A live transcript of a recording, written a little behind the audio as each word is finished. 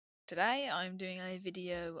Today I'm doing a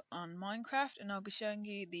video on Minecraft and I'll be showing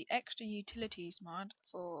you the extra utilities mod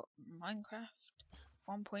for Minecraft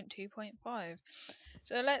 1.2.5.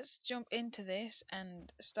 So let's jump into this and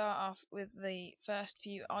start off with the first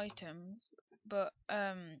few items, but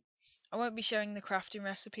I won't be showing the crafting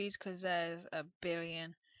recipes because there's a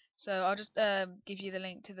billion. So I'll just give you the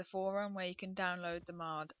link to the forum where you can download the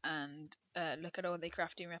mod and look at all the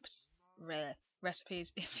crafting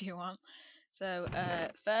recipes if you want. So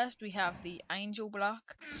first we have the angel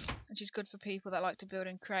block, which is good for people that like to build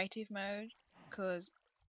in creative mode, because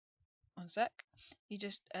one sec, you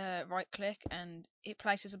just right click and it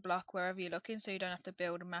places a block wherever you're looking, so you don't have to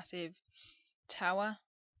build a massive tower,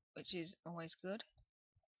 which is always good.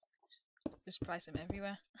 Just place them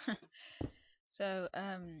everywhere. So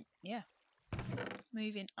yeah,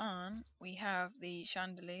 moving on, we have the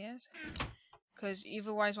chandeliers, because you've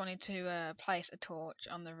always wanted to place a torch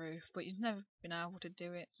on the roof, but you've never been able to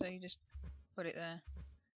do it, so you just put it there.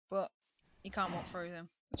 But you can't walk through them,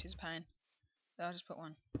 which is a pain. So I'll just put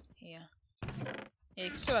one here. Yeah, you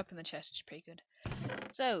can still open the chest, which is pretty good.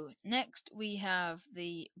 So next we have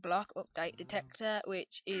the block update detector,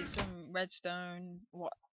 which is some redstone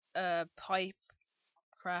pipe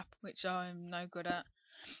crap, which I'm no good at,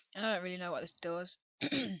 and I don't really know what this does.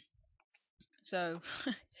 So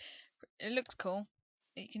it looks cool.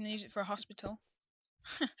 You can use it for a hospital,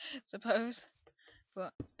 suppose.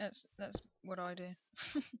 But that's what I do.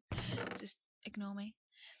 Just ignore me.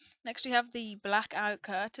 Next we have the blackout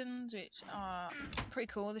curtains, which are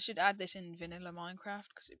pretty cool. They should add this in vanilla Minecraft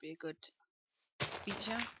because it'd be a good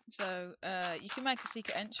feature. So you can make a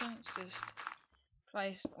secret entrance. Just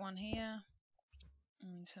place one here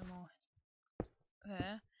and some more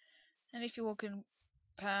there. And if you're walking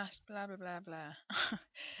past, blah blah blah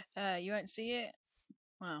blah, you won't see it.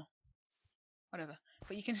 Well, whatever.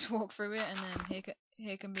 But you can just walk through it, and then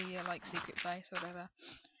here can be your like secret base or whatever.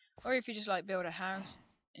 Or if you just like build a house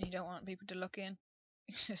and you don't want people to look in,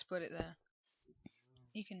 you can just put it there.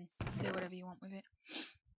 You can do whatever you want with it.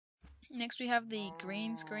 Next we have the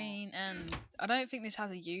green screen, and I don't think this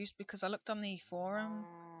has a use because I looked on the forum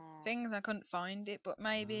things, I couldn't find it, but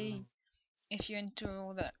maybe if you're into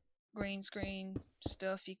all that green screen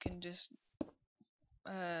stuff, you can just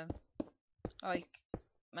like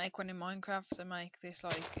make one in Minecraft, so make this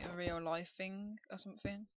like a real life thing or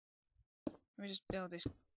something. Let me just build this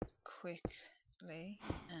quickly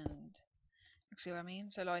and see what I mean.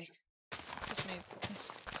 So like, let's just move this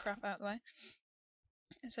crap out of the way.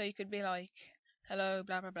 So you could be like, hello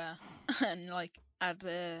blah blah blah, and like add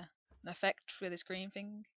an effect where this green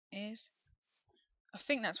thing is. I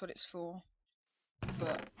think that's what it's for,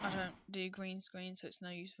 but I don't do green screen, so it's no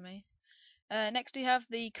use for me. Next we have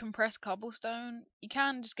the compressed cobblestone. You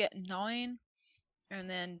can just get 9 and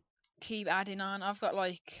then keep adding on. I've got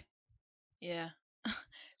like, yeah.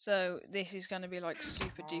 So this is going to be like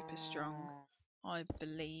super duper strong, I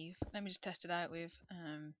believe. Let me just test it out with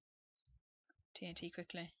TNT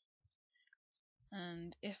quickly.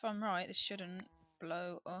 And if I'm right, this shouldn't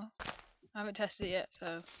blow up. I haven't tested it yet,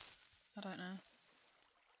 so I don't know.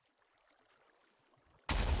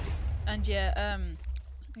 And yeah,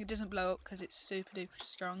 it doesn't blow up because it's super duper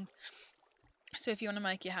strong. So if you want to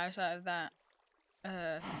make your house out of that,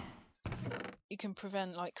 you can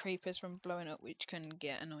prevent like creepers from blowing up, which can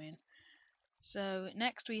get annoying. So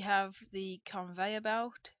next we have the conveyor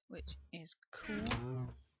belt, which is cool.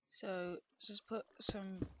 So just put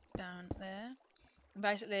some down there. And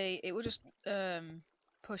basically it will just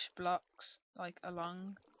push blocks like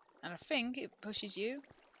along, and I think it pushes you.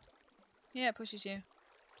 Yeah, it pushes you.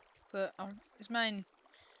 But its main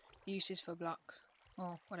use is for blocks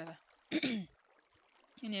or whatever. And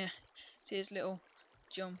yeah, see this little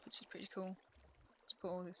jump, which is pretty cool. Let's put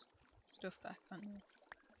all this stuff back on here.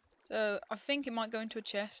 So I think it might go into a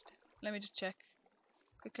chest. Let me just check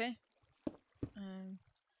quickly.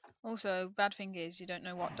 Also, bad thing is you don't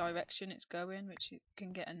know what direction it's going, which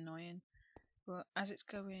can get annoying. But as it's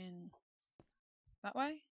going that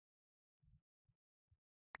way,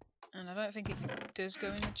 and I don't think it does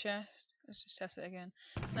go in the chest. Let's just test it again.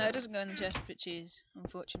 No, it doesn't go in the chest, which is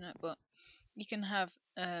unfortunate. But you can have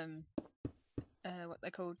what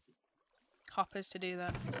they're called, hoppers, to do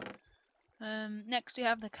that. Next we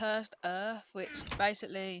have the cursed earth, which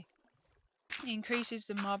basically increases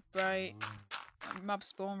the mob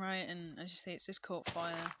spawn rate, and as you see, it's just caught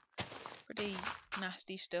fire. Pretty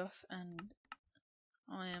nasty stuff, and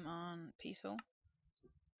I am on peaceful.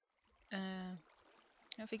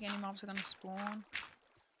 I don't think any mobs are gonna spawn,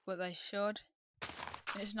 but they should.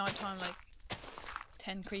 And it's night time, like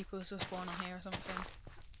 10 creepers will spawn on here or something.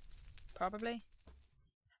 Probably.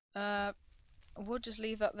 I would just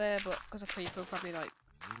leave that there, but because a creeper will probably like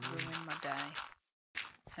ruin my day.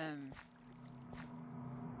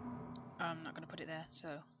 I'm not going to put it there, so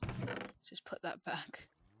let's just put that back.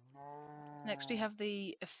 Next we have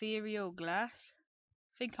the ethereal glass.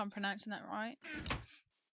 I think I'm pronouncing that right.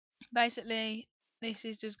 Basically, this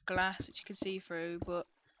is just glass which you can see through, but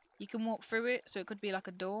you can walk through it, so it could be like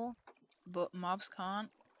a door, but mobs can't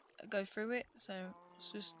go through it, so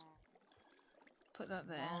let's just put that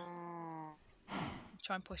there.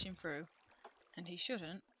 Try and push him through, and he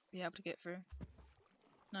shouldn't be able to get through.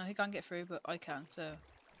 No, he can't get through, but I can, so...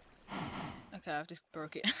 Okay, I've just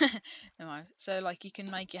broke it. Never mind. So, like, you can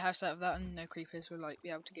make your house out of that, and no creepers will, like, be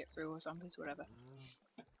able to get through, or zombies, or whatever.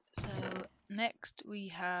 So, next we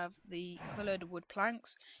have the coloured wood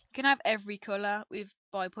planks. You can have every colour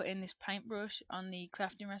by putting this paintbrush on the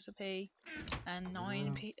crafting recipe, and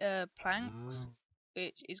 9 planks,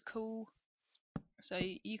 which is cool. So,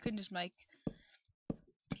 you can just make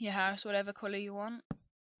your house whatever colour you want,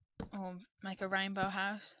 or make a rainbow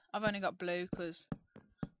house. I've only got blue because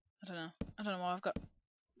I don't know why I've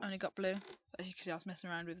only got blue. As you can see, I was messing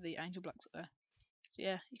around with the angel blocks up there. So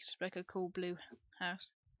yeah, you can just make a cool blue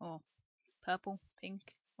house, or purple, pink,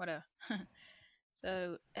 whatever.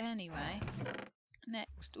 So anyway,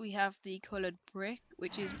 next we have the coloured brick,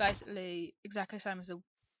 which is basically exactly the same as the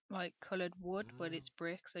like coloured wood, but it's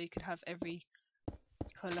brick, so you could have every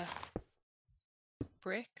colour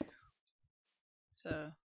brick.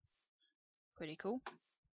 So pretty cool.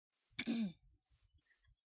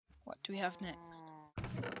 What do we have next?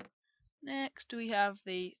 Next we have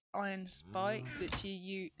the iron spikes, which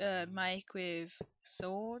you make with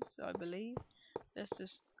swords, I believe.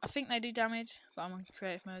 I think they do damage, but I'm on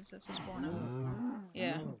creative mode, so let's just spawn them.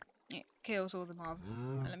 Yeah, it kills all the mobs.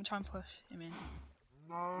 Let me try and push him in.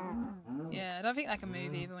 Yeah, I don't think they can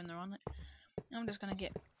move either when they're on it. I'm just gonna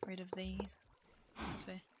get rid of these.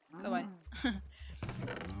 See, go away.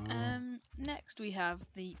 Next we have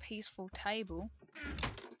the peaceful table,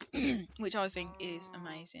 which I think is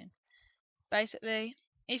amazing. Basically,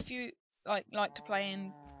 if you like to play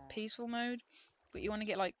in peaceful mode, but you want to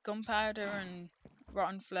get like gunpowder and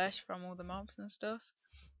rotten flesh from all the mobs and stuff,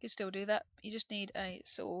 you can still do that. You just need a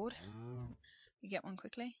sword. You get one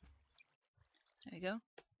quickly. There you go.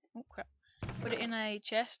 Oh crap. Put it in a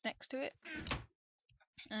chest next to it,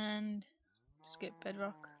 and just get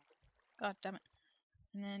bedrock. God damn it.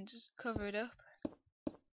 And then just cover it up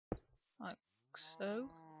like so,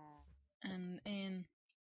 and in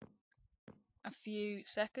a few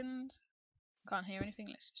seconds, can't hear anything,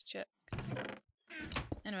 let's just check.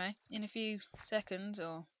 Anyway, in a few seconds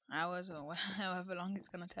or hours or however long it's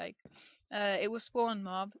gonna take, it will spawn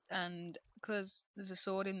mob, and because there's a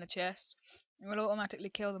sword in the chest, it will automatically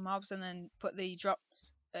kill the mobs and then put the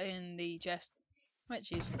drops in the chest,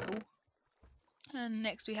 which is cool. And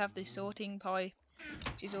next we have the sorting pipe,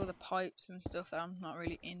 which is all the pipes and stuff that I'm not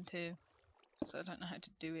really into, so I don't know how to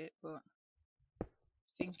do it, but I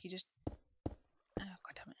think you just... Oh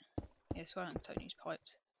god damn it. Yeah, so I don't use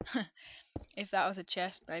pipes. If that was a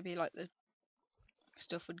chest, maybe like the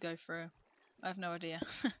stuff would go through. I have no idea.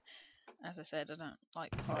 As I said, I don't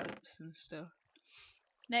like pipes and stuff.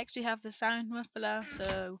 Next we have the sound muffler,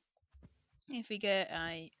 so if we get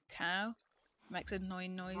a cow, it makes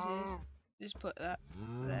annoying noises, just put that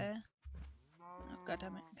there. Oh god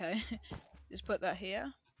damn it, okay. Just put that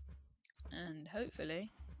here, and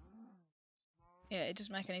hopefully, yeah, it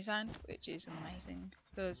doesn't make any sound, which is amazing,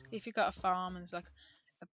 because if you've got a farm and there's like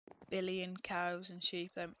a billion cows and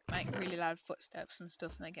sheep, they make really loud footsteps and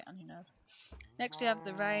stuff and they get on your nerves. Next we have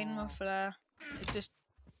the rain muffler. It just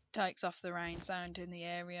takes off the rain sound in the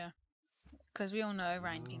area, because we all know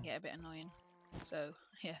rain can get a bit annoying, so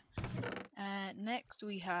yeah. Next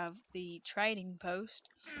we have the trading post.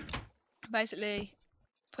 Basically,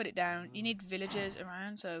 put it down. You need villagers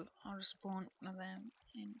around, so I'll just spawn one of them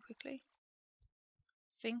in quickly.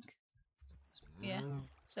 Think. Yeah.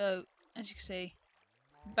 So as you can see,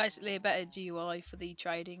 basically a better GUI for the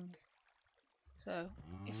trading. So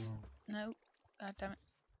if no, god damn it,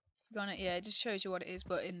 if you on it, yeah, it just shows you what it is,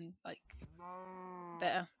 but in like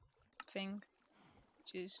better thing,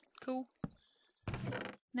 which is cool.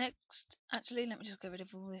 Next, actually, let me just get rid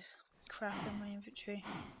of all this crap in my inventory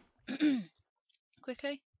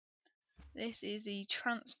quickly. This is the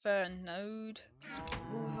transfer node. It's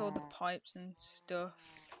all with all the pipes and stuff.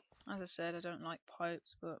 As I said, I don't like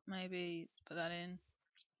pipes, but maybe put that in.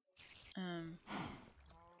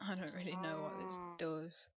 I don't really know what this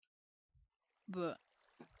does, but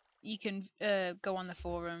you can go on the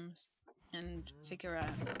forums and figure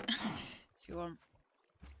out if you want.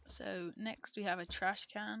 So next we have a trash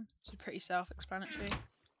can, which is pretty self-explanatory.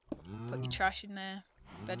 Put your trash in there.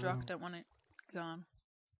 Bedrock, don't want it gone.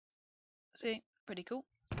 See, pretty cool.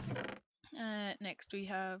 Next we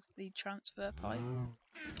have the transfer pipe.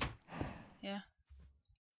 Yeah,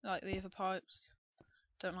 like the other pipes.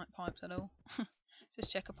 Don't like pipes at all.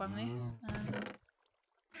 Just check up on this. And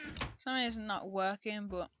something isn't not working,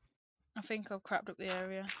 but I think I've crapped up the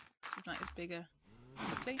area to make this bigger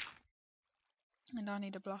quickly. And I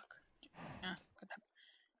need a block. Ah, good.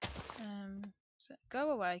 So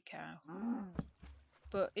go away, cow.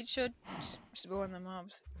 But it should spawn the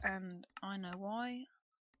mobs, and I know why.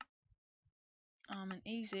 I'm an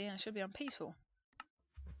easy, and I should be on peaceful.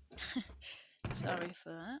 Sorry for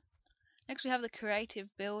that. Next we have the creative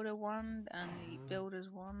builder wand and the builder's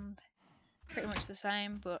wand. Pretty much the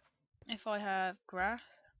same, but if I have grass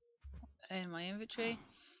in my inventory,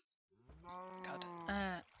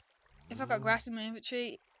 if I got grass in my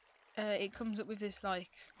inventory, it comes up with this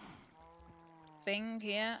like thing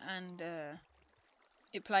here, and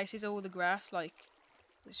it places all the grass, like,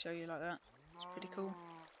 let's show you like that. It's pretty cool.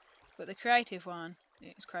 But the creative one,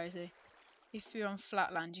 it's crazy. If you're on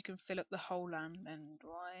flat land, you can fill up the whole land, and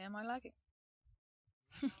why am I lagging?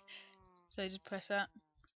 So just press that.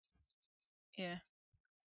 Yeah.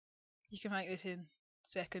 You can make this in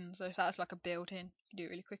seconds, so if that's like a built-in, you do it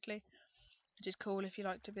really quickly. Which is cool if you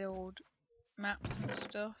like to build maps and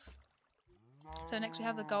stuff. So next we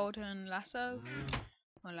have the golden lasso,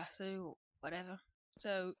 or lasso, or whatever.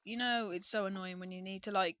 So, you know, it's so annoying when you need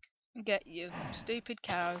to like get your stupid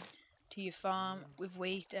cow to your farm with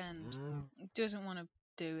wheat and it doesn't want to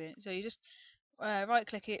do it. So you just right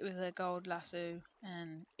click it with a gold lasso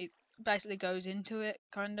and it basically goes into it,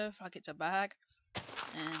 kind of like it's a bag.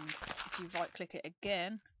 And if you right click it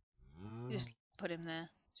again, you just put him there,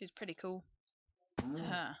 which is pretty cool.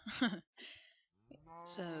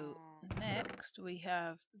 So next we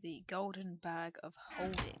have the golden bag of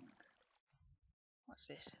holding. What's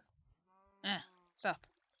this? Ah, stop.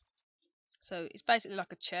 So it's basically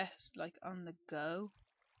like a chest, like on the go.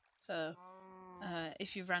 So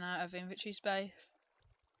if you ran out of inventory space,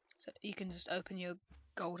 so you can just open your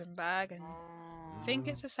golden bag, and I think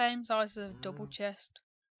it's the same size as a double chest.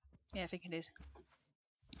 Yeah, I think it is.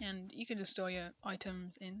 And you can just store your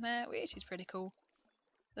items in there, which is pretty cool.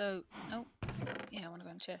 So, oh, yeah, I want to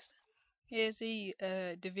go in the chest. Here's the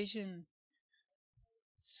division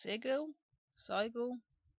sigil? Sigil?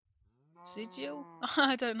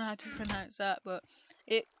 I don't know how to pronounce that, but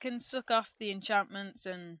it can suck off the enchantments,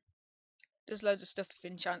 and there's loads of stuff with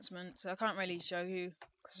enchantments. So I can't really show you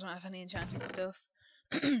because I don't have any enchanted stuff.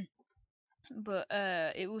 But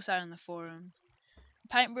it will say on the forums.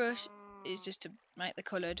 Paintbrush is just to make the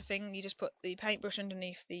coloured thing. You just put the paintbrush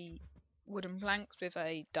underneath the wooden planks with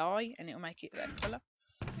a dye, and it will make it that colour.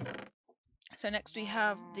 So next we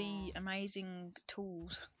have the amazing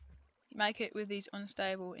tools. You make it with these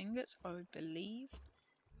unstable ingots, I would believe.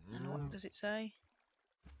 And what does it say?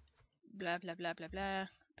 Blah blah blah blah blah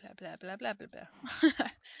blah blah blah blah blah blah.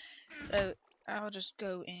 So I'll just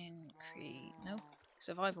go in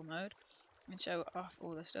survival mode and show off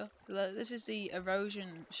all the stuff. This is the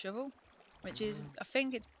erosion shovel, which is, I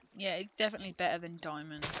think it's definitely better than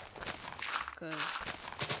diamond because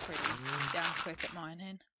it's pretty damn quick at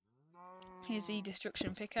mining. Here's the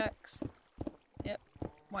destruction pickaxe. Yep,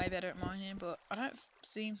 way better at mining, but I don't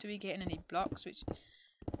seem to be getting any blocks, which is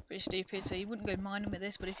pretty stupid. So you wouldn't go mining with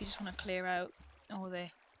this, but if you just want to clear out all the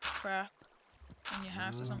crap in your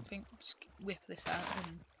house or something, just whip this out.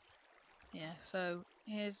 And yeah, so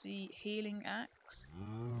here's the healing axe,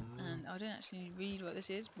 and I didn't actually read what this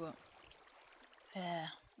is, but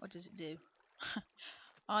what does it do?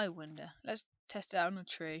 I wonder. Let's test it out on a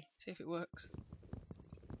tree, see if it works.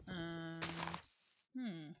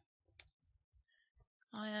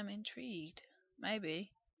 I am intrigued.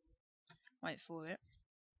 Maybe. Wait for it.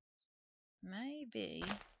 Maybe.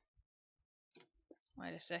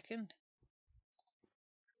 Wait a second.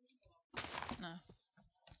 No.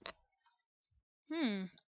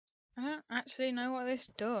 I don't actually know what this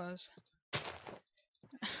does.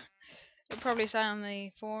 It'll probably say on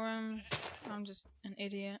the forums. I'm just an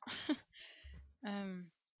idiot.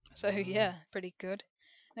 So yeah, pretty good.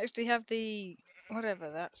 Next we have the,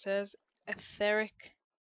 whatever that says, etheric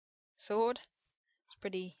sword. It's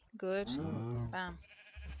pretty good. Bam.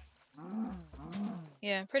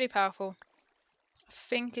 Yeah, pretty powerful. I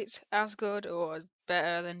think it's as good or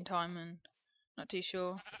better than diamond. Not too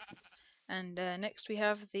sure. And next we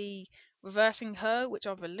have the reversing hoe, which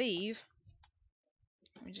I believe,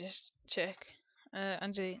 let me just check, I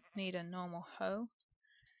do need a normal hoe.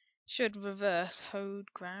 Should reverse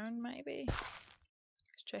hoed ground, maybe?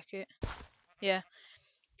 Let's check it. Yeah.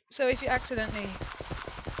 So if you accidentally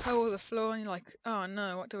hoe the floor, and you're like, oh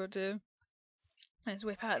no, what do I do? Let's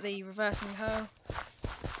whip out the reversing hoe,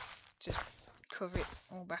 just cover it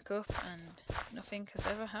all back up, and nothing has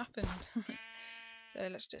ever happened. So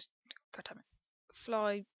let's just, God damn it,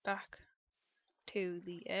 fly back to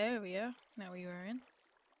the area that we were in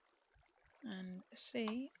and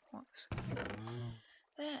see what's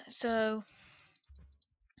there. So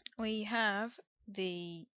we have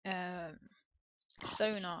the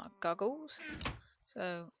sonar goggles.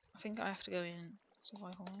 So I think I have to go in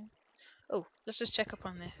survival mode. Oh, let's just check up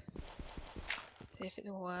on this. See if it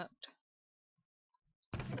all worked.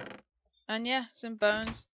 And yeah, some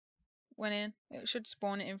bones went in. It should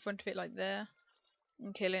spawn it in front of it like there.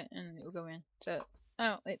 And kill it and it will go in. So,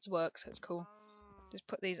 oh, it's worked. That's cool. Just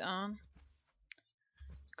put these on.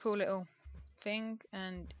 Cool little thing.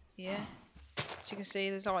 And yeah, as you can see,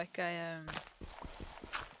 there's like a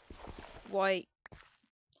white, I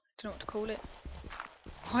don't know what to call it,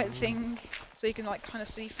 white thing. So you can like kind of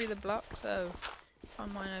see through the block. So if I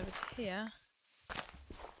mine over to here.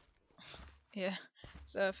 Yeah,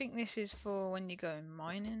 so I think this is for when you go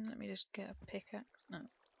mining. Let me just get a pickaxe. No,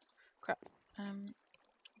 crap.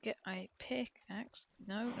 Get a pickaxe.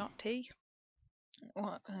 No, not T.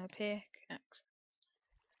 What? Pickaxe.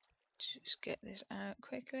 Just get this out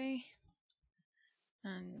quickly.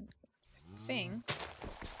 And I think,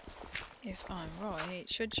 if I'm right,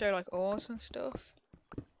 it should show like ores and stuff.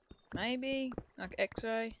 Maybe like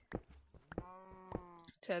X-ray.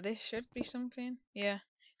 So this should be something. Yeah.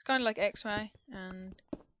 It's kind of like X-ray, and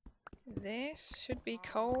this should be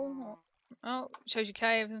coal. Oh, shows you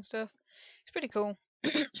caves and stuff. It's pretty cool.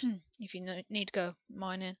 If you need to go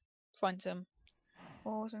mining, find some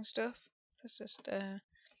ores and stuff. Let's just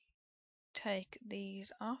take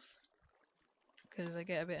these off because they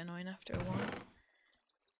get a bit annoying after a while.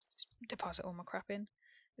 Just deposit all my crap in.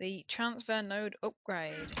 The transfer node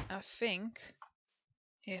upgrade. I think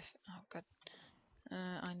if oh god,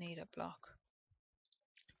 I need a block.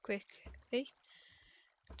 Quickly,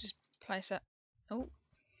 just place that. Oh,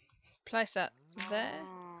 place that there,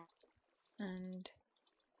 and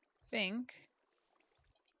think.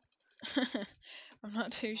 I'm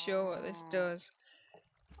not too sure what this does.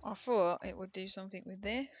 I thought it would do something with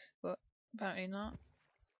this, but apparently not.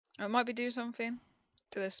 It might be do something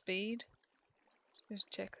to the speed. Just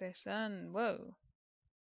check this and whoa.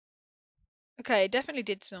 Okay, it definitely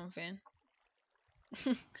did something.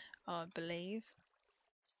 I believe.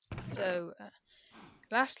 So,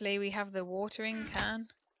 lastly, we have the watering can,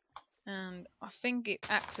 and I think it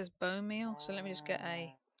acts as bone meal. So let me just get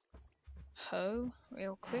a hoe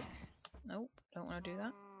real quick. Nope, don't want to do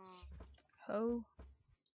that. Hoe,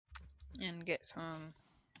 and get some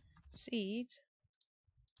seeds.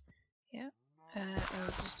 Yeah,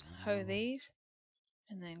 I'll just hoe these,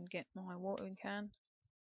 and then get my watering can.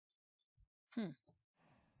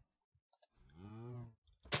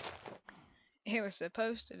 It was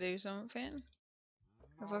supposed to do something.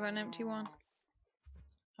 Have I got an empty one?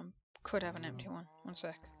 I could have an empty one. One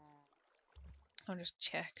sec. I'll just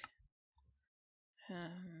check.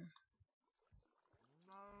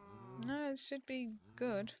 No, it should be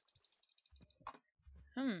good.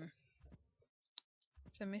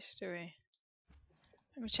 It's a mystery.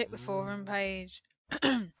 Let me check the forum page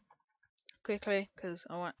quickly, because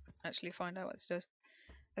I want to actually find out what this does.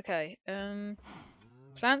 Okay,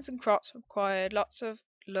 plants and crops require lots of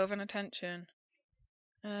love and attention.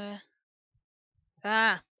 I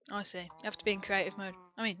see. You have to be in creative mode.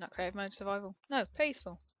 I mean, not creative mode, survival. No,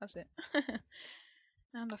 peaceful. That's it.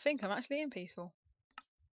 And I think I'm actually in peaceful.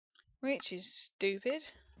 Which is stupid.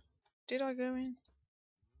 Did I go in?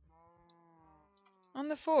 On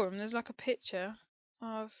the forum, there's like a picture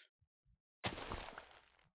of...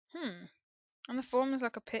 On the forum, there's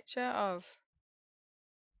like a picture of...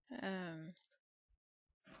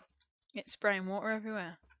 It's spraying water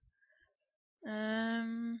everywhere.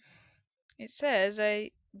 It says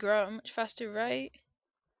they grow at a much faster rate.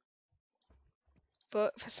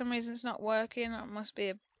 But for some reason it's not working. It must be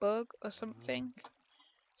a bug or something.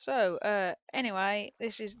 So, anyway,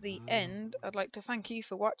 this is the end. I'd like to thank you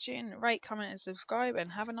for watching. Rate, comment and subscribe,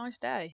 and have a nice day.